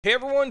Hey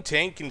everyone,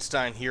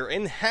 Tankenstein here,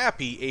 and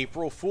happy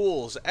April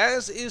Fools!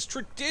 As is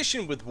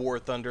tradition with War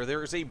Thunder,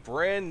 there is a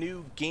brand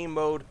new game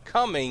mode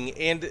coming,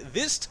 and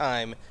this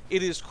time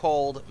it is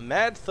called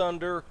Mad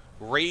Thunder,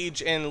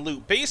 Rage, and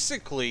Loot.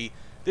 Basically,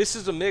 this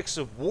is a mix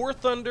of War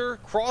Thunder,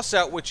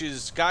 Crossout, which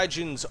is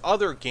Gaijin's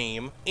other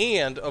game,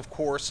 and of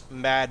course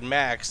Mad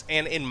Max,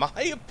 and in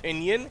my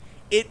opinion,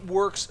 it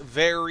works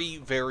very,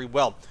 very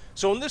well.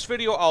 So in this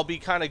video, I'll be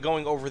kind of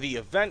going over the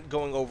event,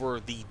 going over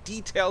the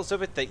details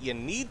of it that you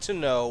need to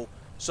know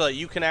so that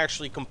you can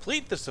actually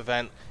complete this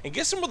event and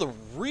get some of the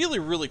really,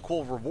 really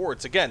cool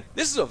rewards. Again,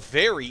 this is a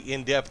very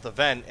in-depth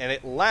event, and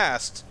it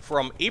lasts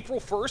from April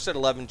 1st at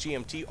 11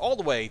 GMT all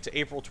the way to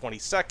April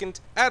 22nd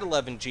at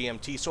 11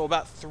 GMT, so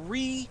about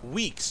 3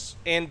 weeks.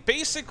 And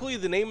basically,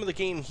 the name of the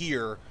game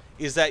here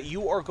is that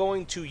you are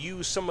going to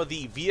use some of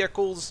the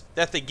vehicles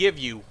that they give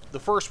you. The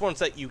first ones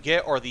that you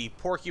get are the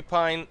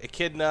Porcupine,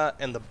 Echidna,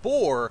 and the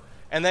Boar,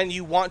 and then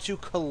you want to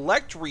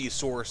collect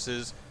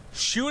resources,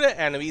 shoot at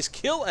enemies,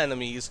 kill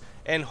enemies,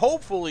 and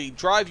hopefully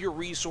drive your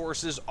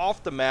resources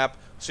off the map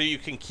so you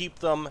can keep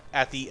them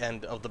at the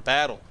end of the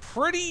battle.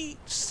 Pretty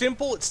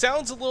simple. It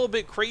sounds a little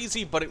bit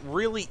crazy, but it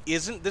really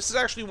isn't. This is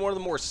actually one of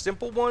the more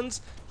simple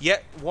ones,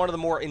 yet one of the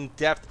more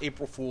in-depth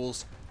April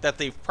Fools that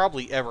they've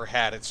probably ever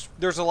had.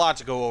 There's a lot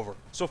to go over.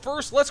 So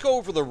first, let's go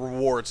over the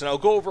rewards, and I'll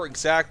go over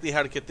exactly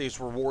how to get these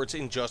rewards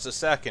in just a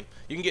second.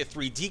 You can get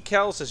 3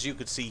 decals, as you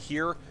can see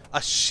here, a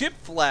ship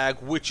flag,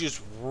 which is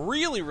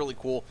really, really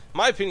cool. In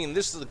my opinion,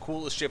 this is the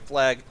coolest ship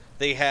flag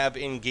they have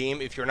in-game.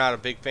 If you're not a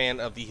big fan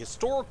of the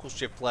historical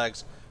ship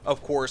flags,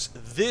 of course,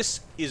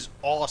 this is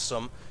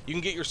awesome. You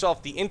can get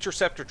yourself the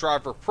Interceptor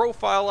Driver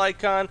profile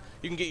icon,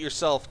 you can get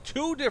yourself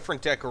 2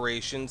 different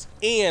decorations,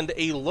 and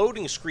a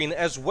loading screen,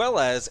 as well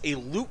as a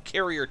Loot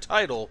Carrier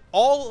title.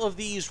 All of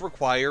these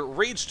require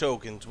Rage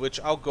tokens,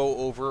 which I'll go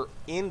over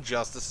in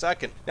just a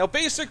second. Now,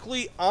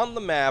 basically, on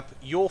the map,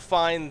 you'll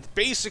find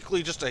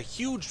basically just a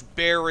huge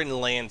barren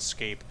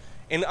landscape.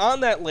 And on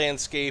that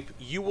landscape,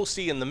 you will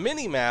see in the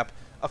mini-map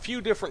a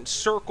few different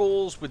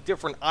circles with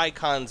different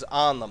icons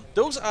on them.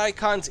 Those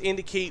icons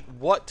indicate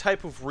what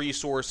type of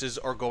resources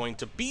are going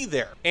to be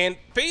there. And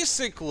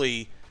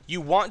basically, you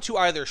want to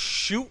either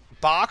shoot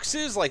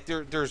boxes, like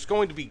there's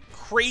going to be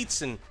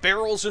crates and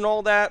barrels and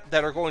all that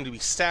are going to be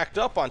stacked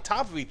up on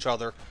top of each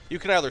other. You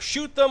can either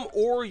shoot them,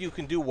 or you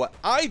can do what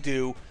I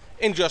do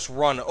and just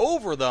run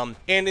over them.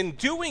 And in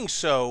doing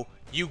so,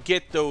 you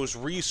get those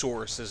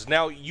resources.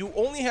 Now, you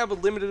only have a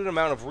limited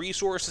amount of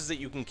resources that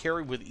you can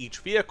carry with each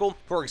vehicle.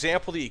 For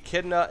example, the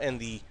Echidna and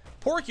the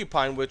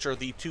Porcupine, which are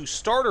the 2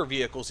 starter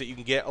vehicles that you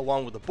can get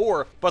along with the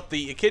Boar, but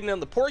the Echidna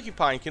and the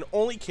Porcupine can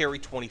only carry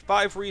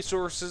 25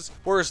 resources,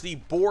 whereas the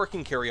Boar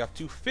can carry up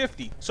to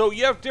 50. So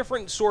you have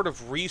different sort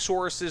of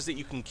resources that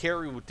you can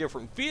carry with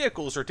different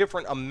vehicles, or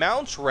different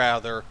amounts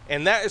rather,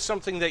 and that is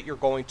something that you're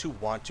going to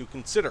want to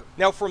consider.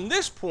 Now, from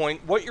this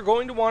point, what you're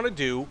going to want to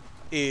do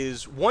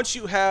is, once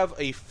you have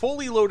a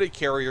fully loaded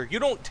carrier, you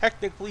don't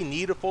technically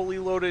need a fully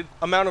loaded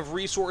amount of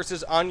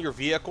resources on your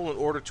vehicle in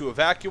order to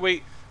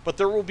evacuate, but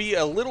there will be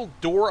a little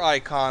door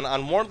icon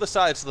on one of the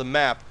sides of the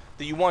map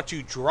that you want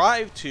to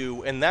drive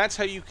to, and that's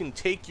how you can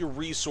take your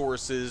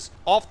resources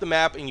off the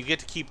map, and you get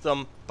to keep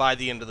them by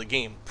the end of the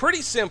game.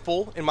 Pretty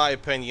simple, in my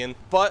opinion,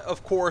 but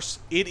of course,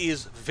 it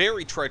is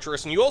very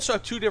treacherous, and you also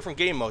have 2 different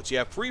game modes. You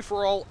have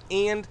free-for-all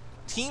and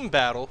Team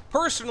Battle.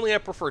 Personally, I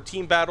prefer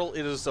Team Battle.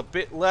 It is a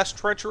bit less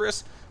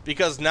treacherous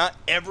because not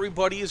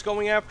everybody is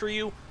going after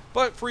you,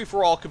 but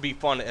free-for-all could be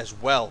fun as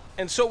well.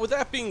 And so with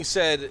that being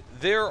said,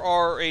 there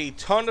are a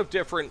ton of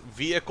different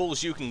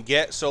vehicles you can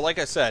get. So like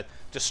I said,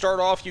 to start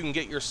off, you can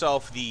get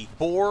yourself the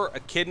Boar,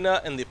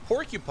 Echidna, and the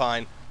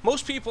Porcupine.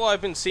 Most people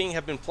I've been seeing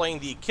have been playing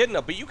the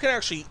Echidna, but you can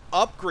actually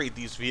upgrade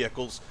these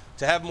vehicles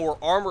to have more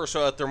armor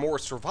so that they're more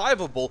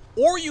survivable,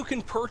 or you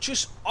can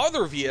purchase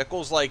other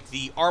vehicles like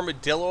the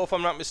Armadillo, if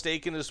I'm not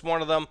mistaken, is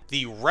one of them.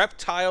 The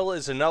Reptile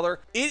is another.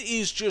 It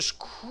is just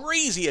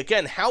crazy,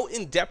 again, how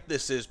in-depth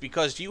this is,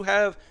 because you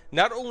have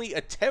not only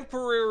a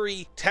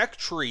temporary tech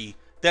tree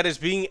that is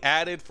being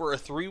added for a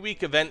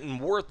 3-week event in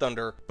War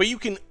Thunder, but you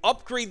can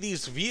upgrade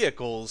these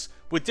vehicles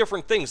with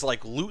different things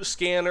like loot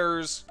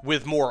scanners,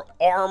 with more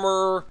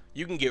armor.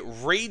 You can get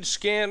rage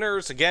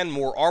scanners, again,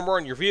 more armor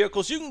on your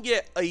vehicles. You can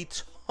get a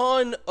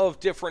ton of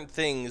different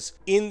things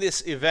in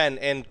this event,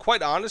 and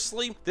quite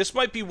honestly, this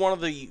might be one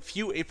of the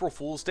few April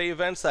Fool's Day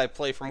events that I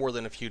play for more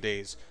than a few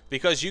days,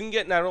 because you can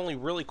get not only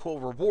really cool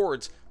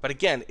rewards, but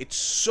again, it's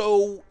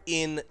so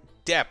in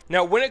depth.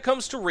 Now, when it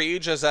comes to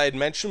rage, as I had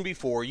mentioned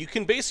before, you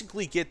can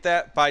basically get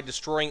that by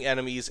destroying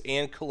enemies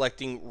and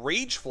collecting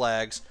rage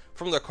flags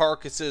from the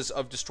carcasses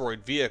of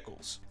destroyed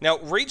vehicles. Now,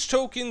 rage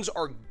tokens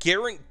are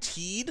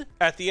guaranteed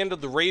at the end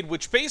of the raid,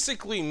 which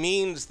basically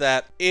means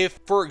that if,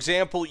 for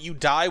example, you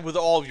die with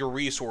all of your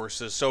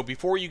resources, so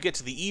before you get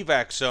to the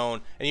evac zone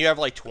and you have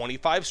like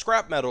 25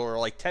 scrap metal, or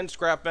like 10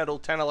 scrap metal,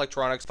 10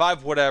 electronics,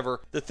 5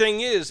 whatever, the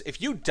thing is,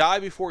 if you die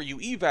before you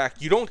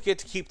evac, you don't get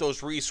to keep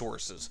those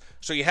resources,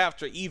 so you have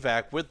to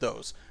evac with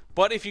those.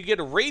 But if you get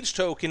a rage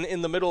token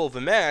in the middle of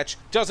a match,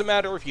 doesn't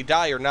matter if you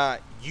die or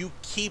not, you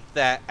keep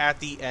that at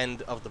the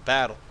end of the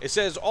battle. It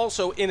says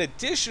also, in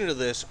addition to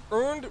this,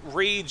 earned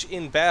rage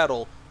in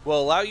battle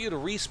will allow you to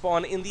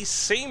respawn in the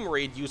same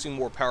raid using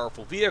more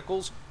powerful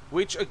vehicles,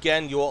 which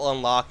again you'll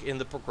unlock in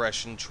the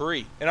progression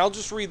tree. And I'll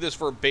just read this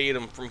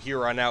verbatim from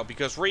here on out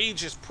because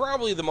rage is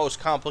probably the most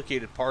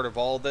complicated part of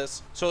all of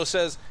this. So it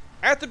says,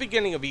 at the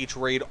beginning of each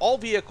raid, all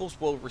vehicles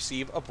will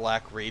receive a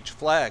black rage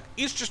flag.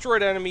 Each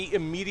destroyed enemy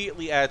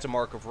immediately adds a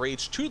mark of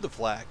rage to the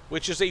flag,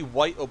 which is a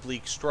white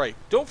oblique stripe.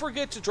 Don't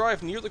forget to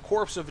drive near the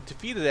corpse of a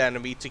defeated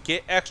enemy to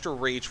get extra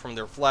rage from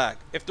their flag.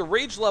 If the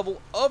rage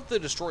level of the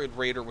destroyed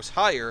raider was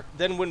higher,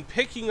 then when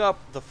picking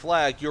up the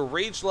flag, your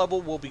rage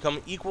level will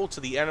become equal to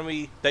the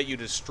enemy that you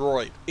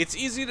destroyed. It's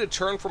easy to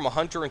turn from a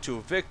hunter into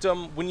a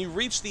victim. When you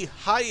reach the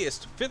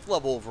highest 5th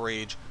level of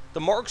rage, the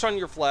marks on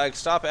your flag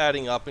stop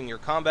adding up and your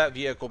combat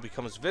vehicle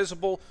becomes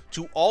visible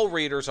to all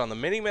raiders on the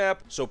minimap,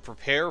 so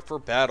prepare for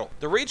battle.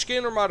 The Rage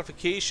Scanner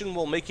modification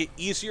will make it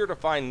easier to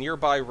find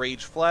nearby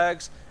rage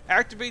flags.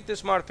 Activate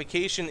this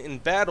modification in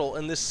battle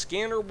and this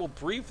scanner will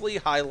briefly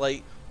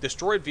highlight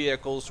destroyed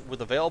vehicles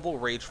with available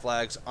rage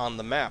flags on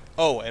the map.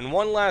 Oh, and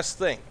one last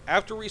thing.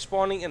 After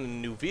respawning in a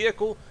new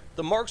vehicle,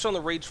 the marks on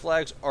the rage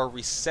flags are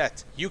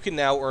reset. You can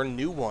now earn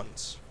new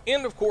ones.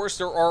 And of course,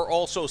 there are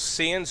also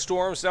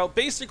sandstorms. Now,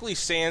 basically,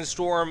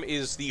 sandstorm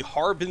is the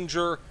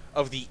harbinger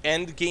of the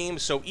end game,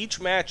 so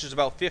each match is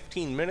about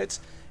 15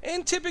 minutes,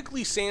 and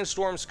typically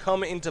sandstorms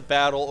come into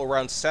battle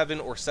around 7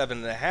 or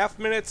 7.5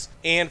 minutes,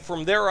 and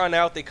from there on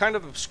out, they kind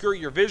of obscure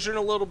your vision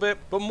a little bit,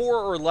 but more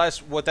or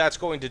less what that's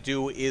going to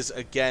do is,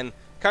 again,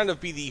 kind of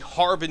be the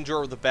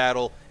harbinger of the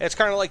battle. It's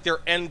kind of like their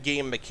end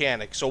game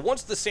mechanic. So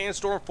once the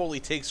sandstorm fully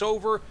takes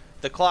over,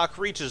 the clock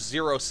reaches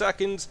 0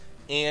 seconds,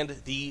 and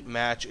the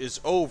match is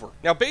over.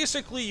 Now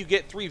basically you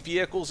get 3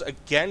 vehicles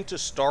again to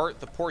start,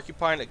 the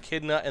Porcupine,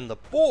 Echidna, and the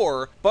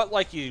Boar, but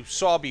like you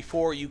saw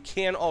before, you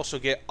can also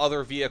get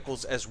other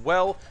vehicles as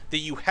well that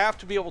you have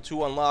to be able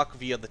to unlock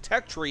via the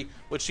tech tree,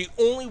 which the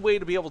only way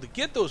to be able to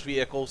get those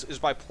vehicles is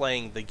by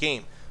playing the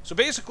game. So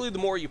basically the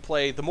more you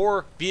play, the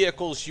more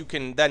vehicles you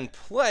can then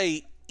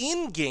play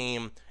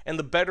in-game, and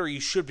the better you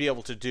should be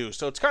able to do.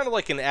 So it's kind of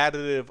like an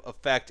additive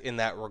effect in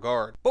that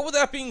regard. But with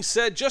that being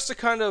said, just to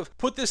kind of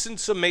put this in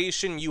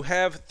summation, you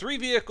have 3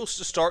 vehicles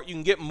to start. You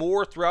can get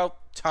more throughout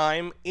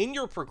time in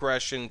your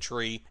progression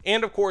tree,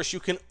 and of course you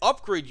can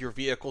upgrade your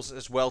vehicles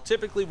as well,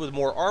 typically with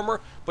more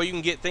armor, but you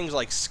can get things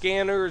like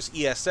scanners,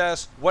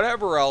 ESS,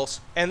 whatever else.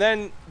 And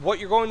then what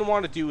you're going to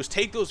want to do is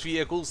take those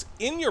vehicles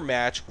in your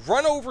match,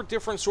 run over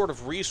different sort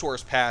of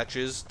resource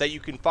patches that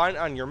you can find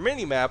on your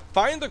minimap,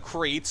 find the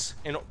crates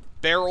and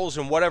barrels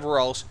and whatever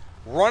else,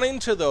 run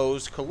into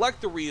those,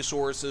 collect the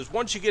resources.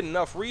 Once you get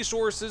enough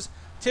resources,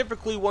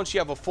 typically once you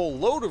have a full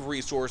load of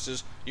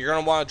resources, you're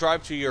going to want to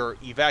drive to your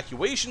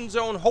evacuation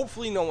zone.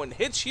 Hopefully no one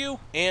hits you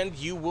and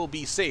you will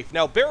be safe.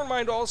 Now bear in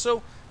mind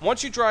also,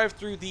 once you drive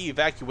through the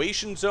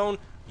evacuation zone,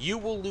 you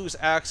will lose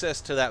access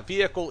to that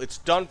vehicle. It's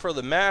done for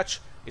the match.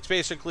 It's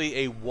basically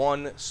a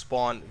one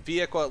spawn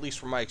vehicle, at least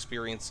from my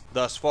experience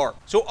thus far.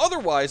 So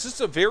otherwise, this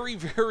is a very,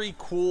 very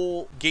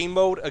cool game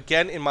mode.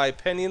 Again, in my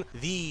opinion,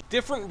 the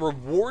different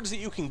rewards that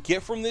you can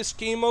get from this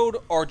game mode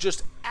are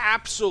just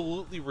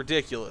absolutely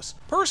ridiculous.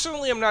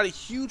 Personally, I'm not a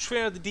huge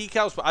fan of the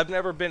decals, but I've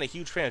never been a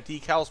huge fan of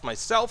decals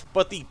myself.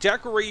 But the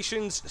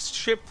decorations,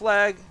 ship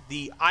flag,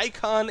 the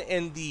icon,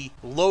 and the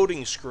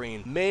loading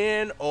screen,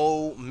 man,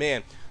 oh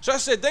man. So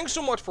as I said, thanks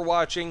so much for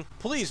watching.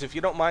 Please, if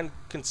you don't mind,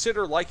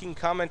 consider liking,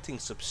 commenting,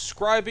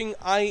 subscribing.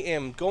 I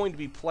am going to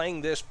be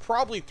playing this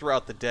probably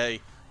throughout the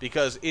day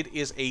because it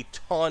is a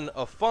ton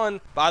of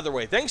fun. By the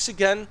way, thanks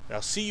again, and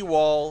I'll see you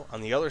all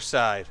on the other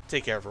side.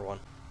 Take care,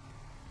 everyone.